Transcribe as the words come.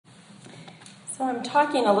So I'm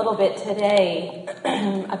talking a little bit today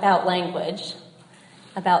about language,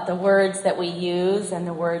 about the words that we use and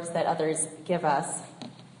the words that others give us.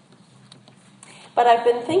 But I've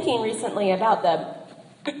been thinking recently about the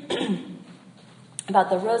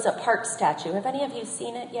Rosa Parks statue. Have any of you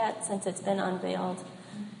seen it yet since it's been unveiled?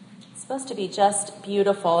 It's supposed to be just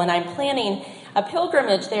beautiful, and I'm planning a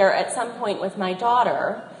pilgrimage there at some point with my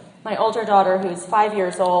daughter, my older daughter who's 5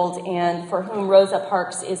 years old and for whom Rosa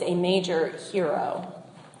Parks is a major hero.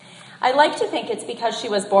 I like to think it's because she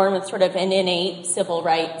was born with sort of an innate civil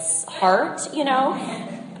rights heart, you know.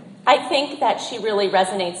 I think that she really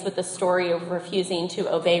resonates with the story of refusing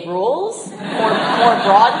to obey rules, more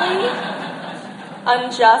broadly,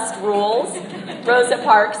 unjust rules. Rosa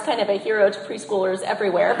Parks, kind of a hero to preschoolers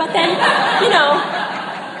everywhere. But then, you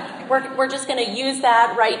know, we're just going to use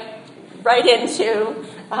that right into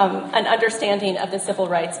an understanding of the civil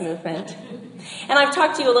rights movement. And I've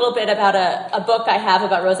talked to you a little bit about a book I have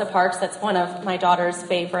about Rosa Parks that's one of my daughter's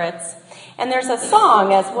favorites. And there's a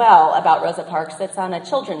song as well about Rosa Parks that's on a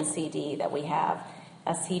children's CD that we have,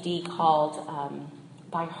 a CD called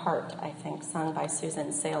By Heart, I think, sung by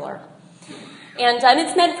Susan Saylor. And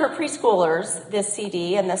it's meant for preschoolers, this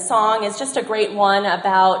CD, and the song is just a great one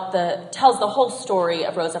tells the whole story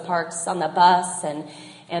of Rosa Parks on the bus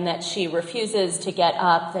and that she refuses to get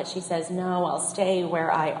up, that she says, no, I'll stay where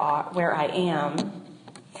I am.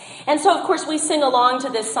 And so, of course, we sing along to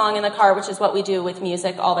this song in the car, which is what we do with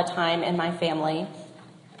music all the time in my family.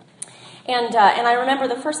 And I remember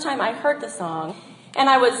the first time I heard the song, and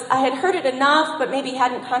I had heard it enough, but maybe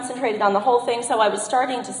hadn't concentrated on the whole thing, so I was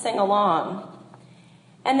starting to sing along.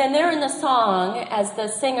 And then there in the song, as the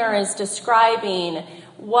singer is describing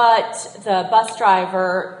what the bus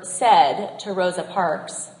driver said to Rosa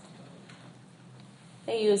Parks,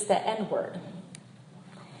 they use the N-word.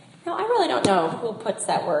 Now, I really don't know who puts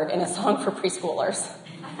that word in a song for preschoolers.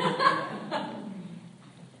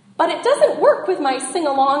 But it doesn't work with my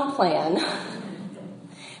sing-along plan.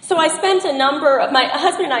 So I spent my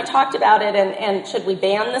husband and I talked about it, and should we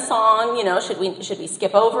ban the song? You know, should we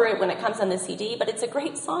skip over it when it comes on the CD? But it's a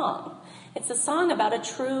great song. It's a song about a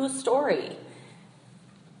true story.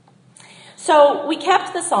 So we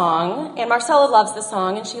kept the song, and Marcella loves the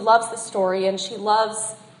song, and she loves the story, and she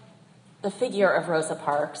loves the figure of Rosa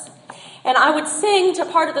Parks. And I would sing to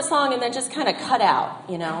part of the song and then just kind of cut out,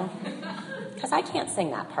 you know, because I can't sing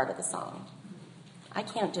that part of the song. I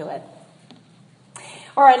can't do it.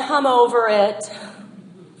 Or I'd hum over it.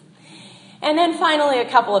 And then finally, a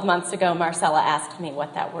couple of months ago, Marcella asked me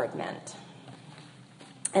what that word meant.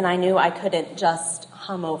 And I knew I couldn't just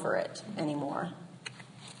hum over it anymore.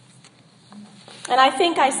 And I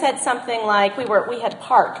think I said something like, we had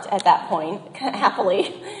parked at that point,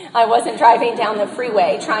 happily. I wasn't driving down the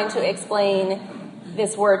freeway trying to explain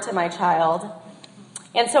this word to my child.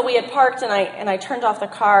 And so we had parked, and I turned off the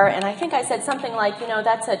car, and I think I said something like, you know,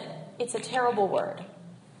 it's a terrible word.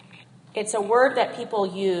 It's a word that people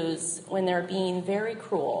use when they're being very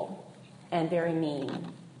cruel and very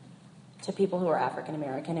mean to people who are African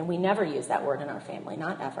American, and we never use that word in our family,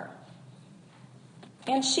 not ever.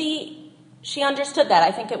 And she understood that.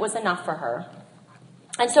 I think it was enough for her.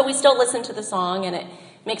 And so we still listen to the song, and it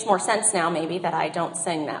makes more sense now, maybe, that I don't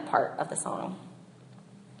sing that part of the song.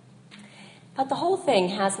 But the whole thing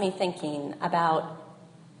has me thinking about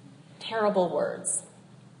terrible words,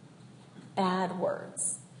 bad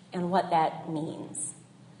words, and what that means.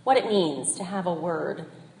 What it means to have a word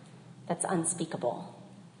that's unspeakable,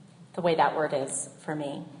 the way that word is for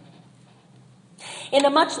me. In a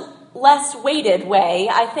much less weighted way,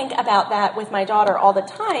 I think about that with my daughter all the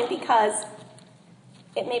time because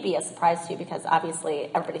it may be a surprise to you because obviously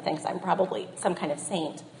everybody thinks I'm probably some kind of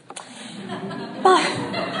saint. But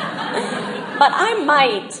I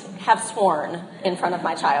might have sworn in front of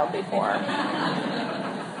my child before.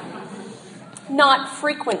 Not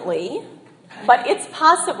frequently, but it's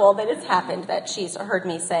possible that it's happened that she's heard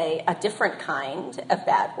me say a different kind of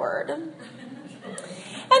bad word.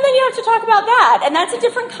 And then you have to talk about that. And that's a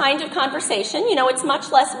different kind of conversation. You know, it's much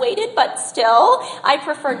less weighted, but still, I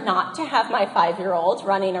prefer not to have my 5-year-old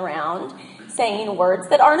running around saying words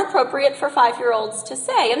that aren't appropriate for 5-year-olds to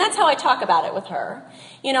say. And that's how I talk about it with her.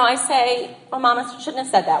 You know, I say, well, Mama shouldn't have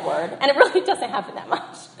said that word. And it really doesn't happen that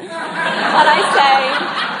much. But I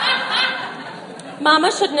say, Mama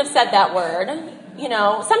shouldn't have said that word. You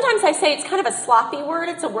know, sometimes I say it's kind of a sloppy word.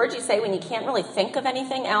 It's a word you say when you can't really think of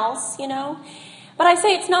anything else, you know. But I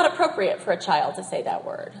say it's not appropriate for a child to say that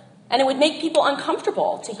word. And it would make people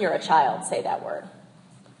uncomfortable to hear a child say that word.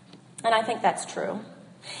 And I think that's true.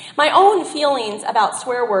 My own feelings about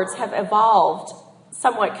swear words have evolved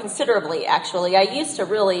somewhat considerably, actually. I used to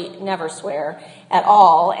really never swear at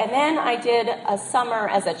all, and then I did a summer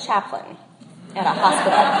as a chaplain at a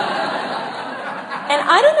hospital. And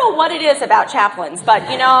I don't know what it is about chaplains, but,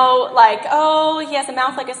 like, oh, he has a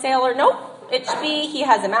mouth like a sailor. Nope, it should be he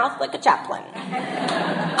has a mouth like a chaplain.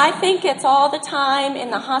 I think it's all the time in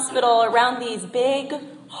the hospital around these big,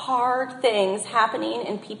 hard things happening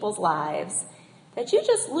in people's lives that you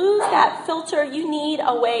just lose that filter. You need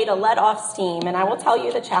a way to let off steam. And I will tell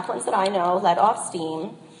you, the chaplains that I know let off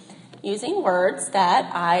steam using words that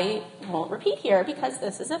I won't repeat here because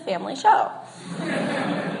this is a family show.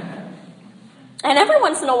 And every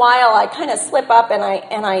once in a while, I kind of slip up and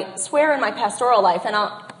I swear in my pastoral life, and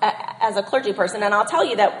as a clergy person, and I'll tell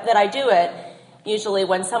you that I do it usually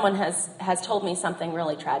when someone has told me something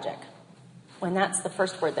really tragic, when that's the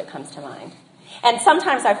first word that comes to mind. And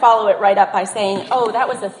sometimes I follow it right up by saying, oh, that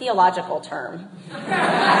was a theological term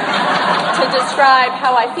to describe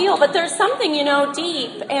how I feel. But there's something,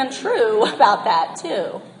 deep and true about that,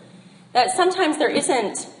 too. That sometimes there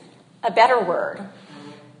isn't a better word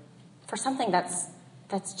for something that's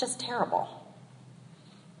just terrible.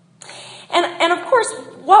 And of course,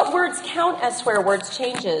 what words count as swear words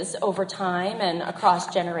changes over time and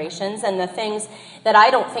across generations. And the things that I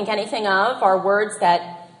don't think anything of are words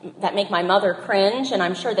that make my mother cringe. And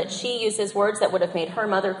I'm sure that she uses words that would have made her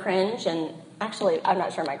mother cringe. And actually, I'm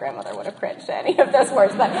not sure my grandmother would have cringed at any of those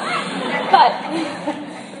words. But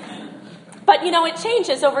it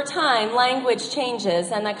changes over time. Language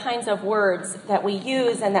changes, and the kinds of words that we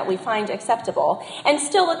use and that we find acceptable. And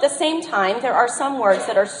still, at the same time, there are some words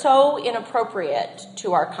that are so inappropriate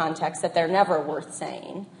to our context that they're never worth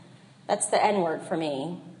saying. That's the N-word for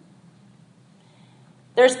me.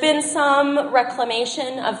 There's been some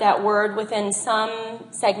reclamation of that word within some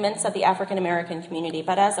segments of the African American community,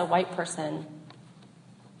 but as a white person,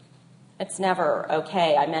 it's never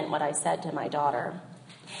okay. I meant what I said to my daughter.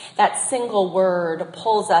 That single word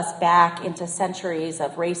pulls us back into centuries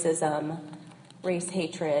of racism, race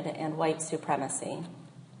hatred, and white supremacy.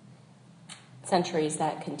 Centuries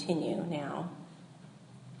that continue now.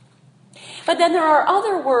 But then there are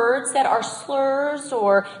other words that are slurs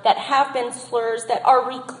or that have been slurs that are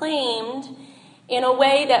reclaimed in a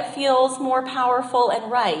way that feels more powerful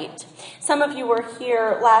and right. Some of you were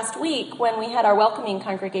here last week when we had our welcoming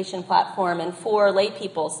congregation platform and 4 lay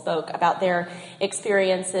people spoke about their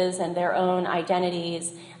experiences and their own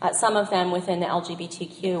identities, some of them within the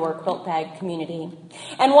LGBTQ or quilt bag community.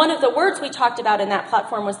 And one of the words we talked about in that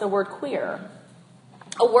platform was the word queer,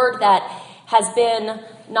 a word that has been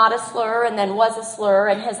not a slur and then was a slur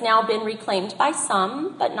and has now been reclaimed by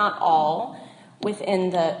some, but not all, within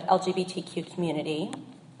the LGBTQ community.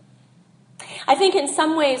 I think in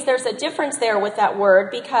some ways there's a difference there with that word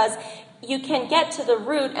because you can get to the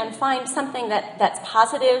root and find something that's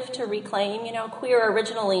positive to reclaim. Queer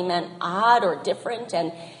originally meant odd or different,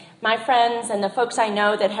 and my friends and the folks I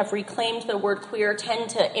know that have reclaimed the word queer tend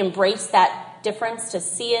to embrace that difference, to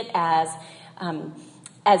see it as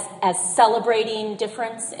celebrating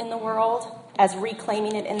difference in the world, as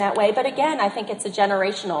reclaiming it in that way. But again, I think it's a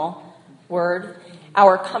generational word,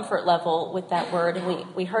 our comfort level with that word, and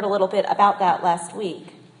we heard a little bit about that last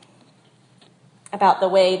week, about the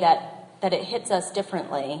way that it hits us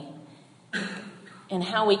differently, and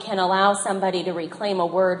how we can allow somebody to reclaim a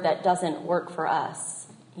word that doesn't work for us.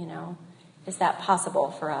 Is that possible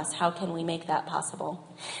for us? How can we make that possible?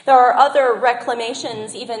 There are other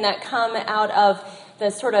reclamations even that come out of the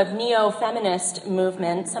sort of neo-feminist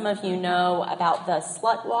movement. Some of you know about the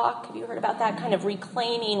slut walk. Have you heard about that? Kind of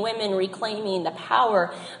women reclaiming the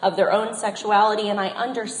power of their own sexuality. And I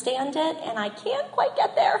understand it, and I can't quite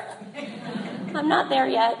get there. I'm not there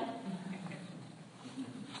yet.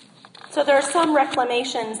 So there are some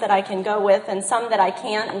reclamations that I can go with and some that I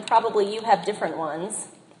can't, and probably you have different ones,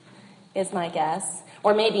 is my guess.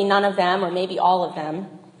 Or maybe none of them, or maybe all of them.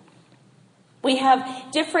 We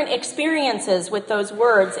have different experiences with those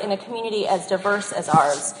words in a community as diverse as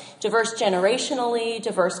ours. Diverse generationally,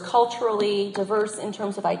 diverse culturally, diverse in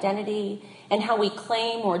terms of identity, and how we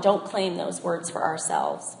claim or don't claim those words for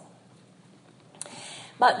ourselves.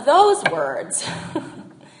 But those words,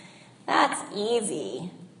 that's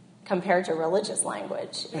easy compared to religious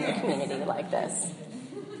language in a community like this,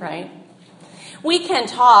 right? We can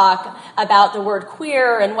talk about the word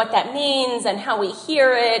queer and what that means and how we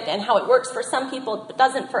hear it and how it works for some people but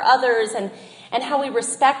doesn't for others and how we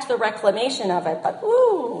respect the reclamation of it. But,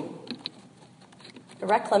 the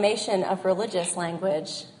reclamation of religious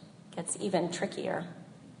language gets even trickier.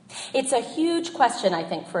 It's a huge question, I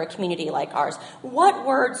think, for a community like ours. What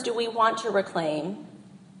words do we want to reclaim,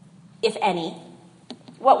 if any?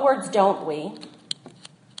 What words don't we?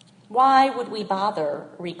 Why would we bother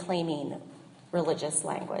reclaiming religious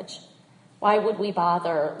language? Why would we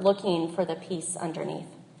bother looking for the peace underneath?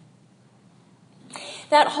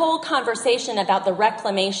 That whole conversation about the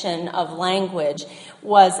reclamation of language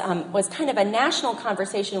was kind of a national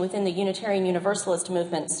conversation within the Unitarian Universalist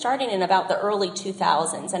movement starting in about the early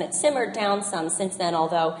 2000s, and it simmered down some since then,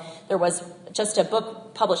 although there was just a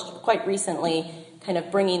book published quite recently kind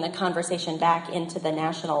of bringing the conversation back into the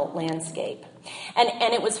national landscape.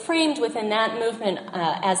 And it was framed within that movement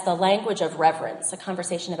as the language of reverence, a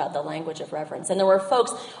conversation about the language of reverence. And there were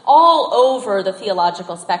folks all over the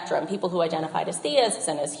theological spectrum, people who identified as theists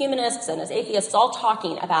and as humanists and as atheists, all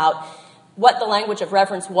talking about what the language of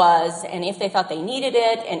reverence was and if they thought they needed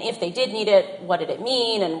it, and if they did need it, what did it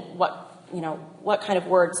mean, and what kind of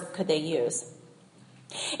words could they use.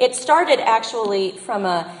 It started actually from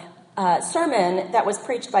a sermon that was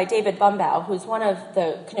preached by David Bumbaugh, who's one of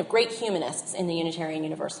the kind of great humanists in the Unitarian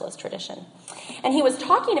Universalist tradition. And he was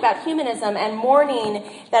talking about humanism and mourning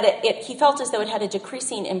that he felt as though it had a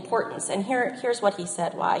decreasing importance. And here's what he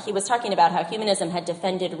said why. He was talking about how humanism had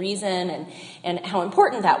defended reason and how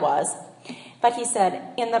important that was. But he said,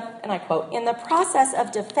 and I quote, "In the process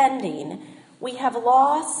of defending, we have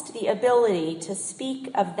lost the ability to speak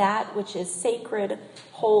of that which is sacred,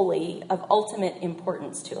 holy, of ultimate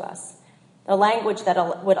importance to us, the language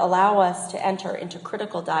that would allow us to enter into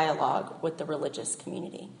critical dialogue with the religious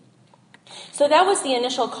community." So that was the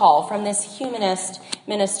initial call from this humanist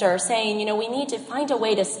minister saying, we need to find a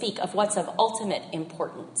way to speak of what's of ultimate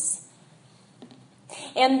importance.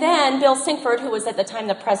 And then Bill Sinkford, who was at the time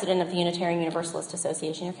the president of the Unitarian Universalist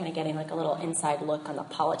Association, you're kind of getting like a little inside look on the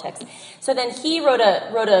politics. So then he did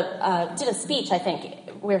a speech, I think,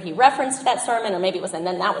 where he referenced that sermon, or maybe it was, and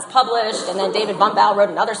then that was published, and then David Bumbaugh wrote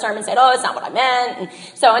another sermon and said, "Oh, it's not what I meant." And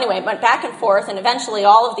so anyway, it went back and forth, and eventually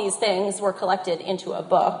all of these things were collected into a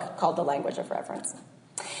book called The Language of Reverence.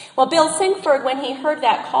 Well, Bill Sinkford, when he heard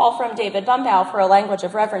that call from David Bumbaugh for a language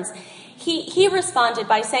of reverence, he responded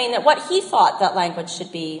by saying that what he thought that language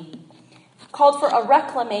should be called for a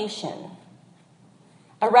reclamation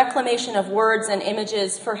of words and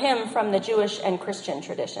images for him from the Jewish and Christian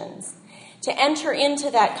traditions, to enter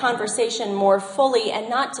into that conversation more fully and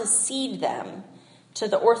not to cede them to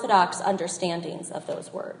the Orthodox understandings of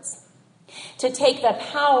those words. To take the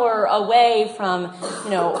power away from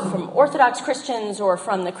Orthodox Christians or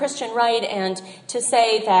from the Christian right, and to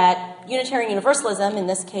say that Unitarian Universalism, in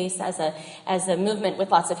this case as a movement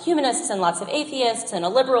with lots of humanists and lots of atheists and a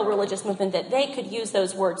liberal religious movement, that they could use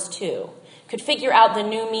those words too, could figure out the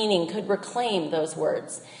new meaning, could reclaim those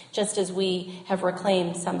words, just as we have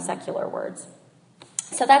reclaimed some secular words.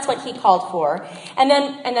 So that's what he called for. And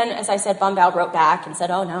then, as I said, Bumbaugh wrote back and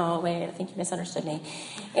said, "Oh, no, wait, I think you misunderstood me."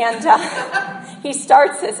 And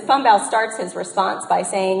Bumbaugh starts his response by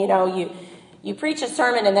saying, you preach a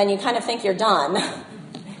sermon and then you kind of think you're done.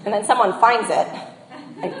 And then someone finds it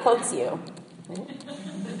and quotes you.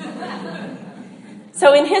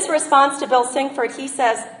 So in his response to Bill Sinkford, he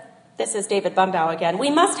says, this is David Bumbaugh again, "We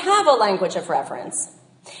must have a language of reverence.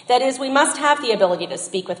 That is, we must have the ability to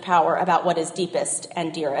speak with power about what is deepest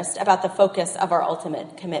and dearest, about the focus of our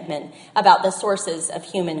ultimate commitment, about the sources of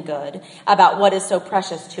human good, about what is so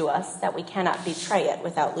precious to us that we cannot betray it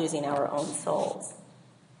without losing our own souls.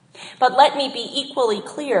 But let me be equally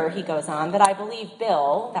clear," he goes on, "that I believe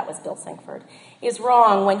Bill," that was Bill Sinkford, "is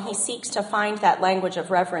wrong when he seeks to find that language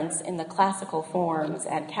of reverence in the classical forms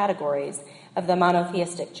and categories of the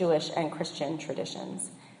monotheistic Jewish and Christian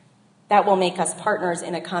traditions. That will make us partners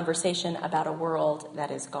in a conversation about a world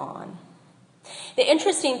that is gone." The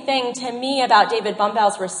interesting thing to me about David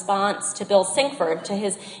Bumbaugh's response to Bill Sinkford, to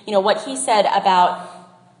his, what he said about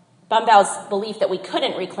Bumbaugh's belief that we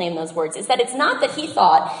couldn't reclaim those words, is that it's not that he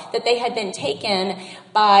thought that they had been taken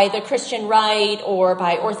by the Christian right or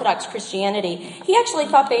by Orthodox Christianity. He actually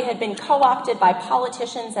thought they had been co-opted by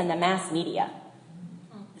politicians and the mass media.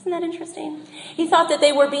 Isn't that interesting? He thought that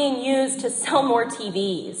they were being used to sell more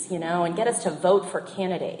TVs, and get us to vote for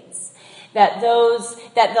candidates. That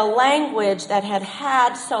the language that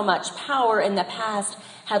had so much power in the past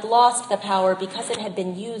had lost the power because it had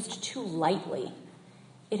been used too lightly.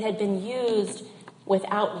 It had been used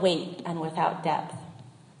without weight and without depth.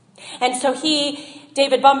 And so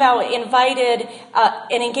David Bumbaugh, invited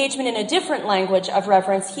an engagement in a different language of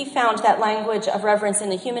reverence. He found that language of reverence in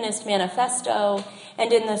the Humanist Manifesto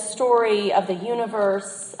and in the story of the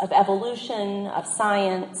universe, of evolution, of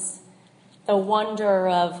science, the wonder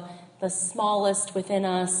of the smallest within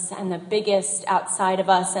us and the biggest outside of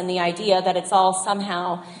us, and the idea that it's all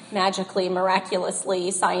somehow magically, miraculously,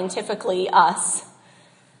 scientifically us.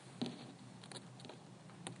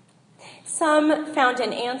 Some found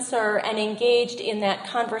an answer and engaged in that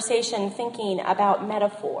conversation thinking about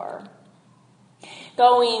metaphor,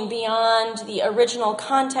 going beyond the original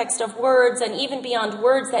context of words and even beyond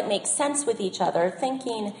words that make sense with each other,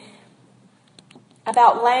 thinking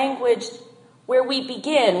about language where we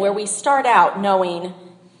begin, where we start out knowing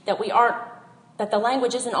that the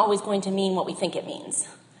language isn't always going to mean what we think it means,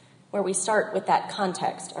 where we start with that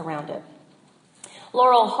context around it.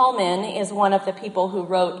 Laurel Hallman is one of the people who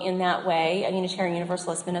wrote in that way, a Unitarian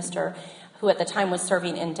Universalist minister who at the time was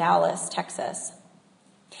serving in Dallas, Texas.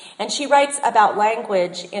 And she writes about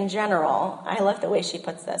language in general. I love the way she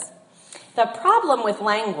puts this. The problem with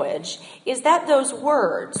language is that those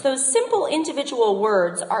words, those simple individual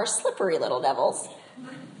words, are slippery little devils.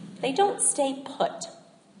 They don't stay put.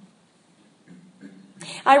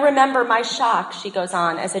 I remember my shock, she goes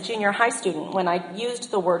on, as a junior high student when I used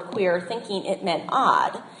the word queer thinking it meant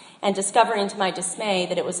odd and discovering to my dismay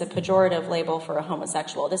that it was a pejorative label for a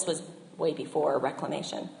homosexual. This was way before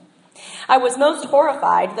Reclamation. I was most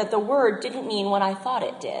horrified that the word didn't mean what I thought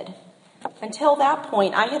it did. Until that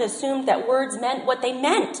point, I had assumed that words meant what they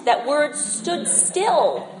meant, that words stood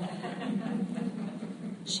still.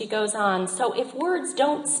 She goes on, so if words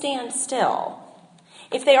don't stand still,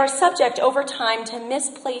 if they are subject over time to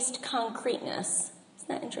misplaced concreteness, isn't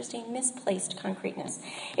that interesting? Misplaced concreteness.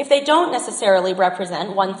 If they don't necessarily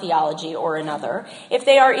represent one theology or another, if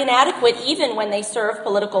they are inadequate even when they serve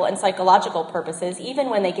political and psychological purposes, even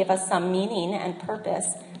when they give us some meaning and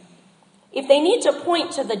purpose, if they need to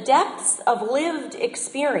point to the depths of lived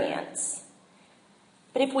experience,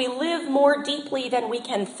 but if we live more deeply than we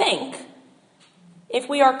can think, if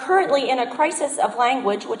we are currently in a crisis of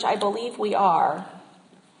language, which I believe we are,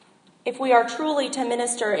 if we are truly to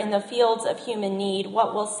minister in the fields of human need,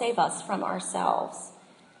 what will save us from ourselves?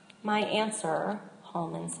 My answer,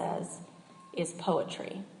 Hallman says, is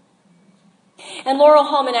poetry. And Laurel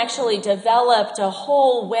Hallman actually developed a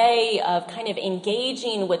whole way of kind of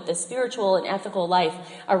engaging with the spiritual and ethical life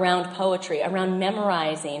around poetry, around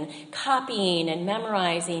memorizing, copying and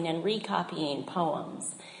memorizing and recopying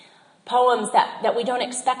poems. Poems that we don't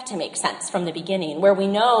expect to make sense from the beginning, where we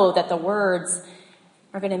know that the words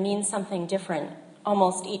are going to mean something different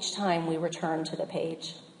almost each time we return to the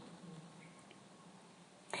page.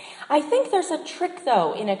 I think there's a trick,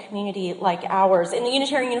 though, in a community like ours, in the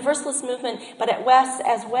Unitarian Universalist movement, but at Wes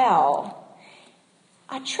as well.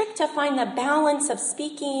 A trick to find the balance of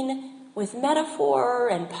speaking with metaphor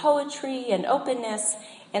and poetry and openness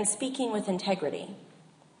and speaking with integrity.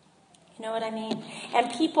 You know what I mean?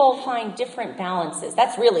 And people find different balances.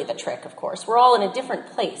 That's really the trick, of course. We're all in a different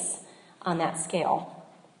place on that scale.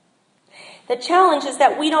 The challenge is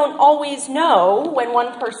that we don't always know when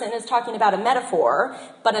one person is talking about a metaphor,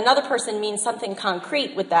 but another person means something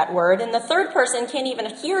concrete with that word, and the third person can't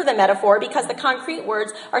even hear the metaphor because the concrete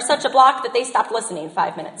words are such a block that they stopped listening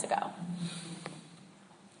 5 minutes ago.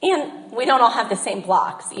 And we don't all have the same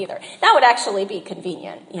blocks either. That would actually be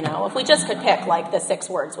convenient, if we just could pick like the 6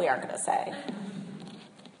 words we aren't going to say.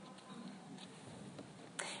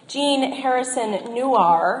 Jean Harrison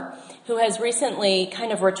Newar, who has recently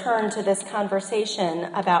kind of returned to this conversation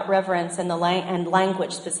about reverence and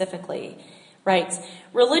language specifically, writes,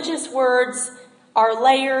 religious words are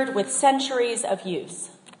layered with centuries of use,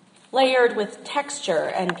 layered with texture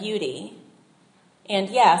and beauty, and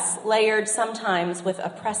yes, layered sometimes with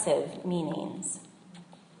oppressive meanings.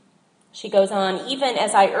 She goes on, even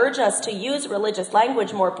as I urge us to use religious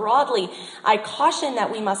language more broadly, I caution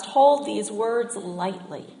that we must hold these words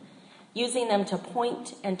lightly, using them to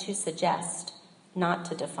point and to suggest, not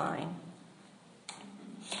to define.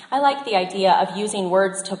 I like the idea of using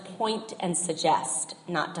words to point and suggest,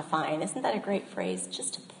 not define. Isn't that a great phrase?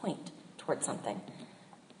 Just to point toward something,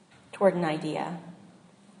 toward an idea.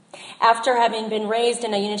 After having been raised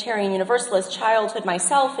in a Unitarian Universalist childhood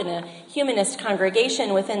myself in a humanist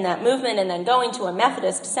congregation within that movement, and then going to a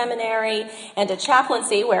Methodist seminary and a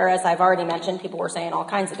chaplaincy where, as I've already mentioned, people were saying all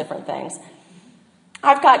kinds of different things,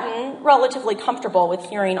 I've gotten relatively comfortable with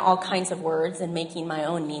hearing all kinds of words and making my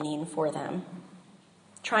own meaning for them,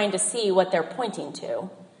 trying to see what they're pointing to,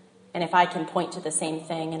 and if I can point to the same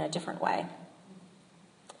thing in a different way.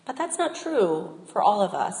 But that's not true for all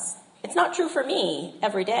of us. It's not true for me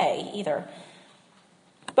every day either,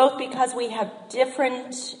 both because we have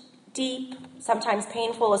different, deep, sometimes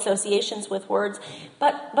painful associations with words,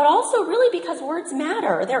 but also really because words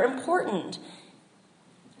matter. They're important.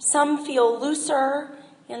 Some feel looser,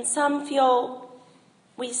 and some feel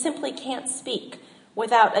we simply can't speak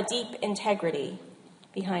without a deep integrity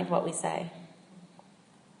behind what we say.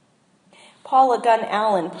 Paula Gunn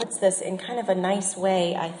Allen puts this in kind of a nice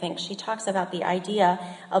way, I think. She talks about the idea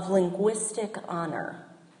of linguistic honor.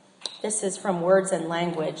 This is from Words and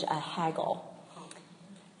Language, a haggle.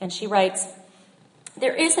 And she writes,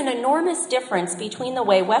 "There is an enormous difference between the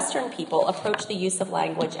way Western people approach the use of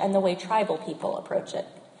language and the way tribal people approach it.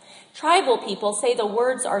 Tribal people say the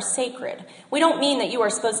words are sacred. We don't mean that you are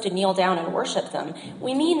supposed to kneel down and worship them.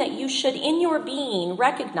 We mean that you should, in your being,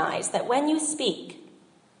 recognize that when you speak,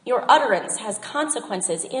 your utterance has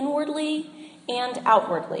consequences inwardly and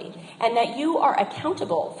outwardly, and that you are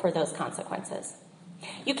accountable for those consequences.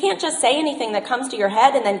 You can't just say anything that comes to your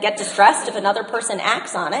head and then get distressed if another person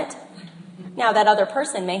acts on it. Now, that other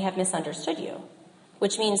person may have misunderstood you,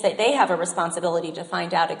 which means that they have a responsibility to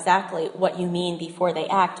find out exactly what you mean before they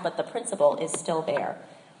act, but the principle is still there.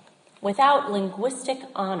 Without linguistic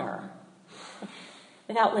honor,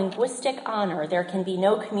 there can be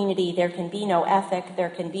no community, there can be no ethic, there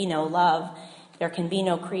can be no love, there can be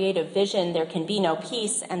no creative vision, there can be no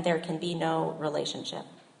peace, and there can be no relationship."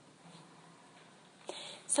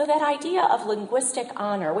 So that idea of linguistic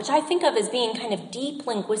honor, which I think of as being kind of deep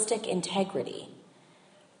linguistic integrity,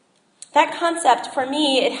 that concept, for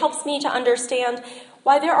me, it helps me to understand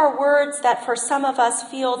why there are words that for some of us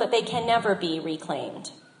feel that they can never be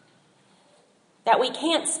reclaimed, that we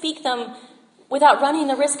can't speak them without running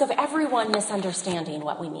the risk of everyone misunderstanding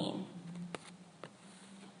what we mean.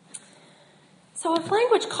 So if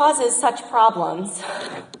language causes such problems,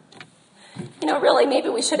 really maybe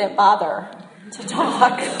we shouldn't bother to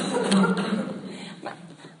talk. I'm a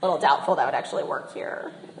little doubtful that would actually work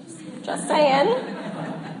here. Just saying.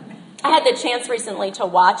 I had the chance recently to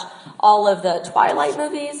watch all of the Twilight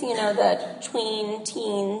movies, the tween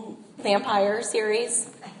teen vampire series.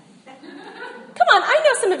 Come on, I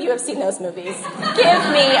know some of you have seen those movies. Give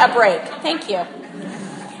me a break. Thank you.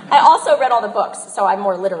 I also read all the books, so I'm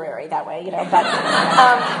more literary that way, but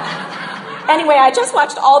anyway, I just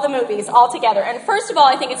watched all the movies all together. And first of all,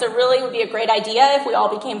 I think would be a great idea if we all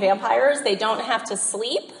became vampires. They don't have to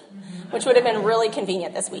sleep, which would have been really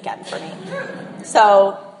convenient this weekend for me.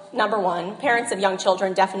 So, number one, parents of young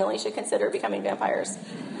children definitely should consider becoming vampires.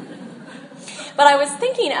 But I was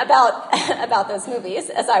thinking about those movies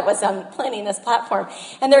as I was planning this platform.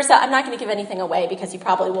 And I'm not going to give anything away because you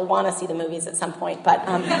probably will want to see the movies at some point. But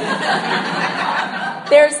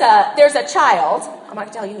there's a child. I'm not going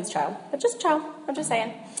to tell you whose child, but just a child. I'm just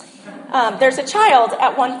saying. There's a child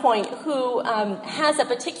at one point who has a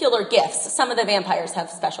particular gift. Some of the vampires have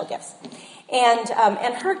special gifts. And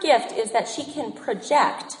her gift is that she can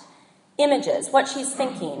project images, what she's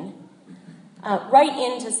thinking, right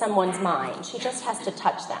into someone's mind. She just has to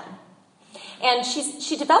touch them. And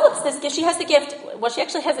she develops this gift. She has the gift, she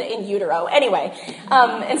actually has it in utero anyway.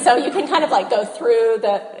 And so you can kind of go through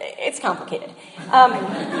it's complicated.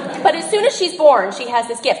 But as soon as she's born, she has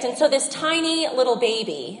this gift. And so this tiny little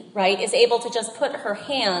baby, right, is able to just put her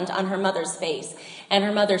hand on her mother's face. And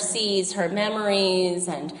her mother sees her memories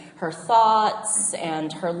and her thoughts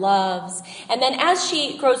and her loves. And then as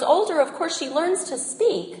she grows older, of course, she learns to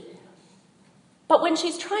speak. But when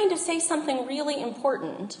she's trying to say something really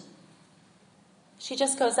important, she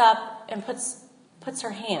just goes up and puts her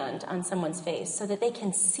hand on someone's face so that they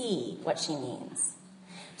can see what she means,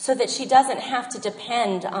 so that she doesn't have to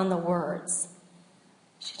depend on the words.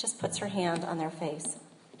 She just puts her hand on their face.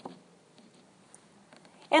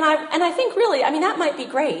 And I think really, that might be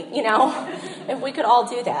great, if we could all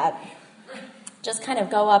do that. Just kind of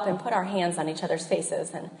go up and put our hands on each other's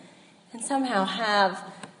faces and somehow have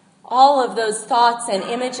all of those thoughts and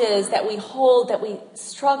images that we hold, that we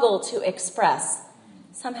struggle to express,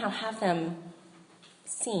 somehow have them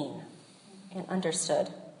seen and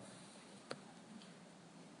understood.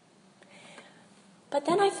 But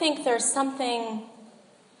then I think there is something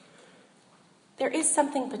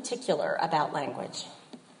particular about language.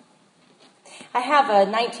 I have a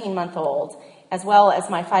 19-month-old as well as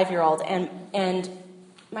my 5-year-old, and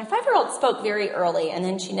my 5-year-old spoke very early, and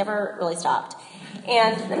then she never really stopped.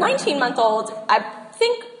 And the 19-month-old, I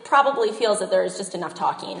think, probably feels that there is just enough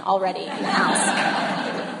talking already in the house.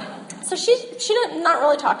 So she's not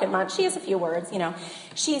really talking much. She has a few words,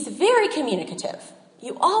 She's very communicative.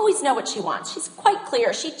 You always know what she wants. She's quite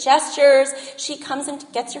clear. She gestures. She comes and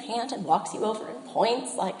gets your hand and walks you over and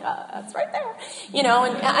points it's right there.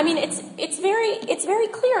 And it's very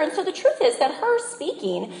clear. And so the truth is that her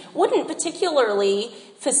speaking wouldn't particularly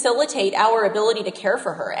facilitate our ability to care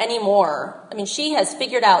for her anymore. She has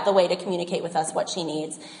figured out the way to communicate with us what she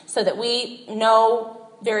needs so that we know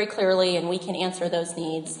very clearly and we can answer those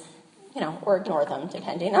needs, or ignore them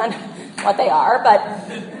depending on what they are.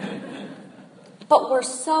 But we're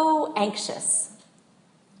so anxious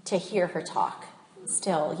to hear her talk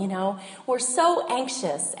still, We're so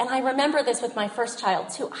anxious. And I remember this with my first child,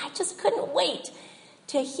 too. I just couldn't wait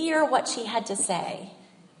to hear what she had to say.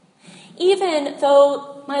 Even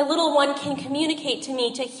though my little one can communicate to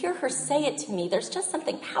me, to hear her say it to me, there's just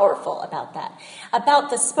something powerful about that, about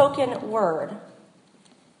the spoken word.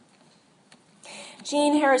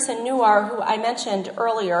 Jean Harrison Newar, who I mentioned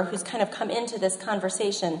earlier, who's kind of come into this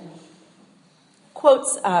conversation,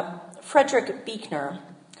 quotes Frederick Buechner,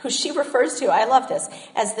 who she refers to, I love this,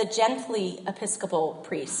 as the gently Episcopal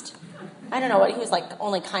priest. I don't know what he was like,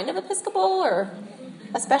 only kind of Episcopal or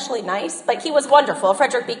especially nice, but he was wonderful.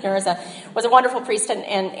 Frederick Buechner was a wonderful priest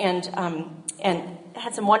and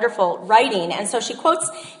had some wonderful writing. And so she quotes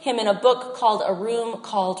him in a book called A Room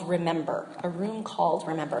Called Remember,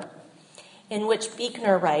 in which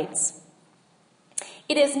Buechner writes,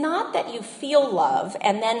 "It is not that you feel love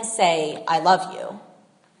and then say, 'I love you,'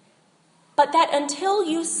 but that until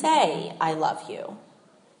you say, 'I love you,'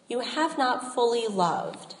 you have not fully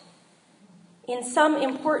loved. In some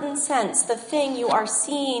important sense, the thing you are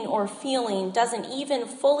seeing or feeling doesn't even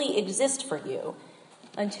fully exist for you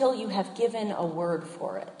until you have given a word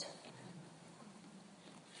for it."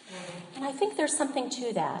 And I think there's something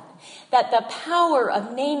to that the power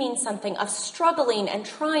of naming something, of struggling and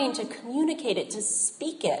trying to communicate it, to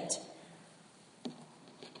speak it,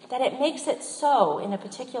 that it makes it so in a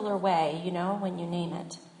particular way, when you name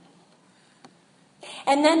it.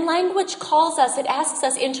 And then language calls us, it asks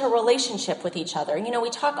us into relationship with each other. We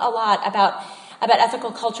talk a lot about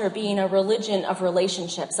ethical culture being a religion of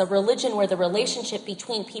relationships, a religion where the relationship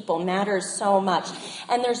between people matters so much.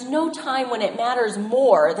 And there's no time when it matters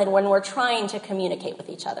more than when we're trying to communicate with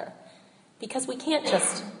each other. Because we can't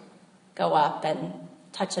just go up and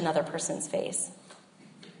touch another person's face.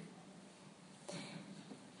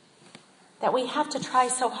 That we have to try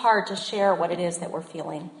so hard to share what it is that we're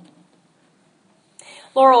feeling.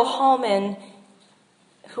 Laurel Hallman,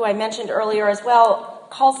 who I mentioned earlier as well,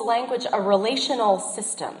 calls language a relational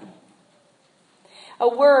system. A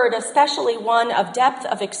word, especially one of depth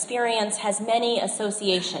of experience, has many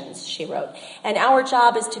associations, she wrote, and our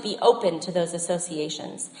job is to be open to those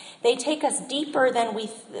associations. They take us deeper than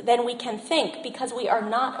we can think because we are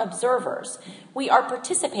not observers. We are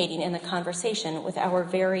participating in the conversation with our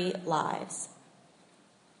very lives.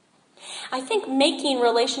 I think making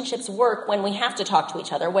relationships work when we have to talk to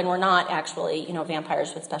each other, when we're not actually,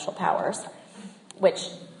 vampires with special powers, which,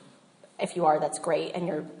 if you are, that's great, and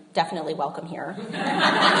you're definitely welcome here.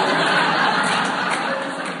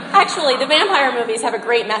 Actually, the vampire movies have a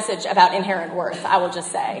great message about inherent worth, I will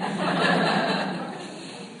just say.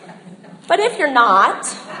 But if you're not,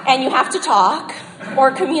 and you have to talk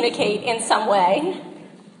or communicate in some way,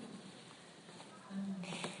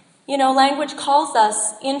 language calls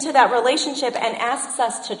us into that relationship and asks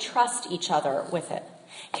us to trust each other with it.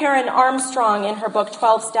 Karen Armstrong, in her book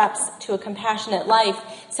 12 Steps to a Compassionate Life,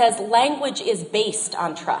 says language is based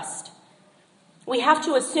on trust. We have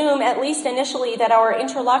to assume, at least initially, that our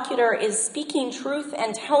interlocutor is speaking truth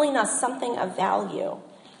and telling us something of value.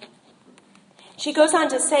 She goes on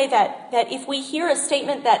to say that if we hear a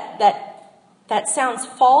statement that sounds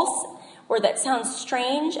false or that sounds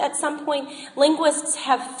strange at some point, linguists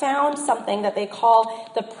have found something that they call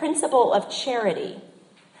the principle of charity.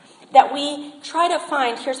 That we try to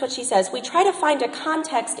find, here's what she says, we try to find a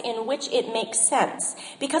context in which it makes sense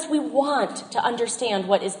because we want to understand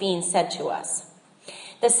what is being said to us.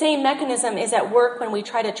 The same mechanism is at work when we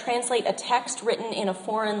try to translate a text written in a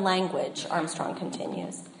foreign language, Armstrong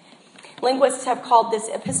continues. Linguists have called this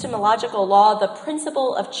epistemological law the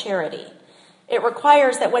principle of charity. It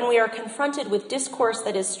requires that when we are confronted with discourse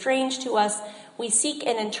that is strange to us, we seek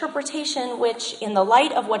an interpretation which, in the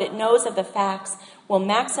light of what it knows of the facts, will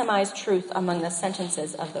maximize truth among the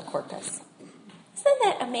sentences of the corpus. Isn't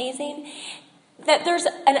that amazing? That there's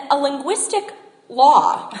a linguistic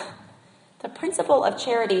law, the principle of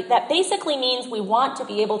charity, that basically means we want to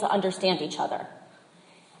be able to understand each other.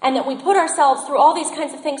 And that we put ourselves through all these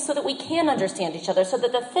kinds of things so that we can understand each other, so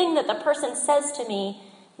that the thing that the person says to me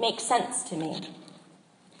makes sense to me.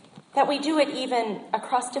 That we do it even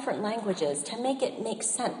across different languages to make it make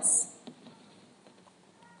sense.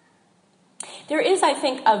 There is, I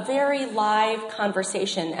think, a very live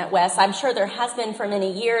conversation at Wes. I'm sure there has been for many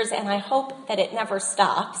years, and I hope that it never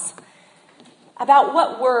stops, about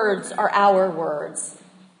what words are our words.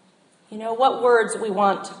 What words we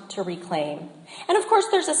want to reclaim. And of course,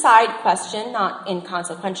 there's a side question, not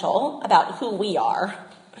inconsequential, about who we are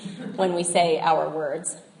when we say our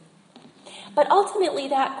words. But ultimately,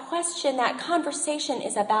 that question, that conversation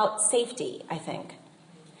is about safety, I think.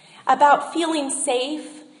 About feeling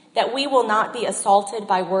safe that we will not be assaulted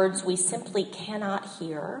by words we simply cannot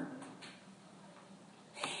hear.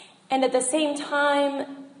 And at the same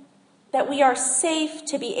time, that we are safe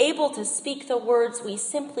to be able to speak the words we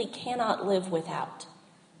simply cannot live without.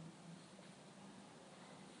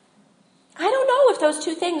 I don't know if those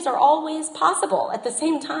two things are always possible at the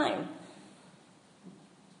same time.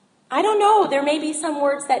 I don't know. There may be some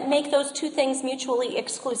words that make those two things mutually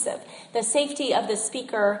exclusive, the safety of the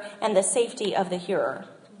speaker and the safety of the hearer.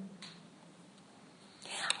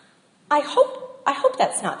 I hope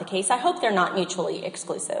that's not the case. I hope they're not mutually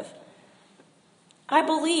exclusive. I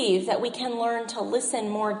believe that we can learn to listen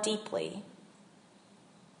more deeply.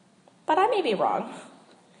 But I may be wrong.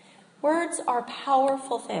 Words are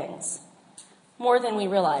powerful things, more than we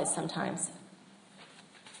realize sometimes.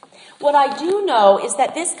 What I do know is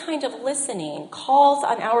that this kind of listening calls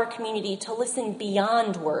on our community to listen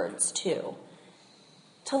beyond words, too.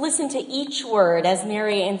 To listen to each word, as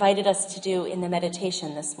Mary invited us to do in the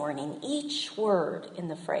meditation this morning, each word in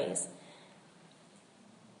the phrase.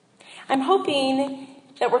 I'm hoping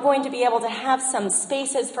that we're going to be able to have some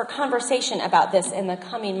spaces for conversation about this in the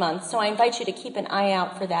coming months, so I invite you to keep an eye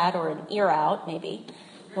out for that, or an ear out, maybe,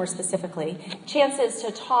 more specifically. Chances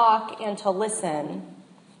to talk and to listen,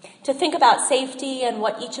 to think about safety and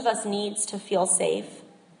what each of us needs to feel safe,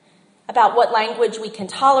 about what language we can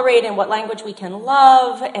tolerate and what language we can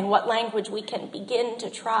love and what language we can begin to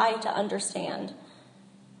try to understand,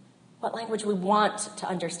 what language we want to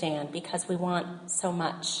understand because we want so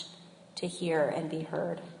much to hear and be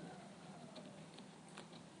heard.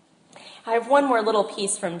 I have one more little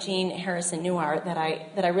piece from Jean Harrison Newart that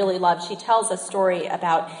I really love. She tells a story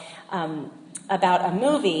about a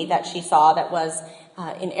movie that she saw that was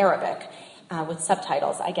in Arabic with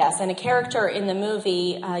subtitles, I guess. And a character in the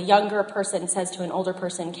movie, a younger person says to an older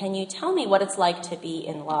person, "Can you tell me what it's like to be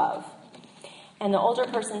in love?" And the older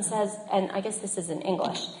person says, and I guess this is in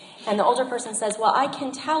English, and the older person says, "Well, I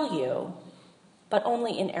can tell you, but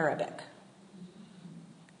only in Arabic."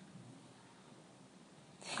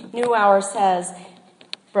 Neuauer says,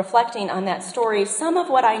 reflecting on that story, "Some of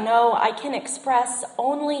what I know I can express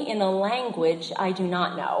only in a language I do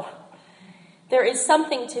not know. There is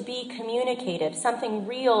something to be communicated, something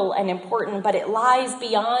real and important, but it lies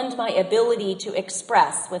beyond my ability to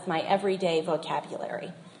express with my everyday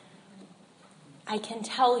vocabulary. I can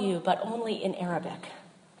tell you, but only in Arabic."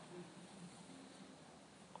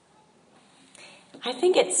 I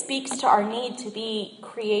think it speaks to our need to be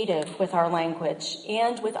creative with our language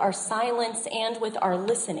and with our silence and with our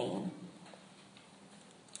listening.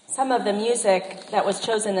 Some of the music that was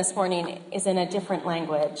chosen this morning is in a different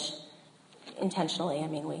language, intentionally. I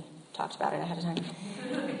mean, we talked about it ahead of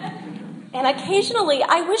time. And occasionally,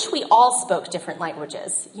 I wish we all spoke different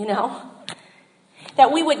languages,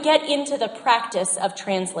 that we would get into the practice of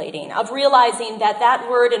translating, of realizing that that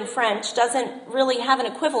word in French doesn't really have an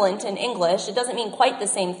equivalent in English. It doesn't mean quite the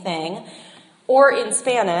same thing, or in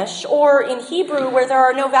Spanish, or in Hebrew where there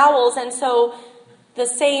are no vowels, and so the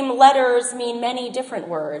same letters mean many different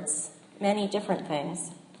words, many different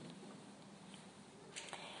things.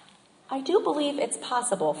 I do believe it's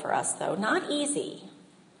possible for us, though, not easy,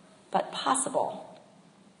 but possible,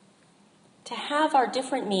 to have our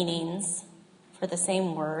different meanings for the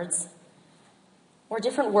same words, or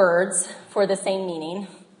different words for the same meaning,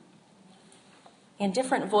 and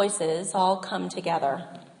different voices all come together.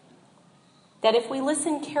 That if we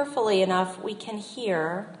listen carefully enough, we can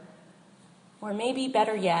hear, or maybe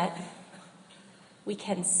better yet, we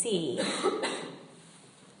can see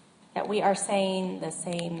that we are saying the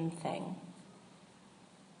same thing.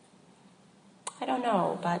 I don't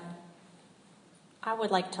know, but I would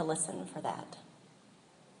like to listen for that.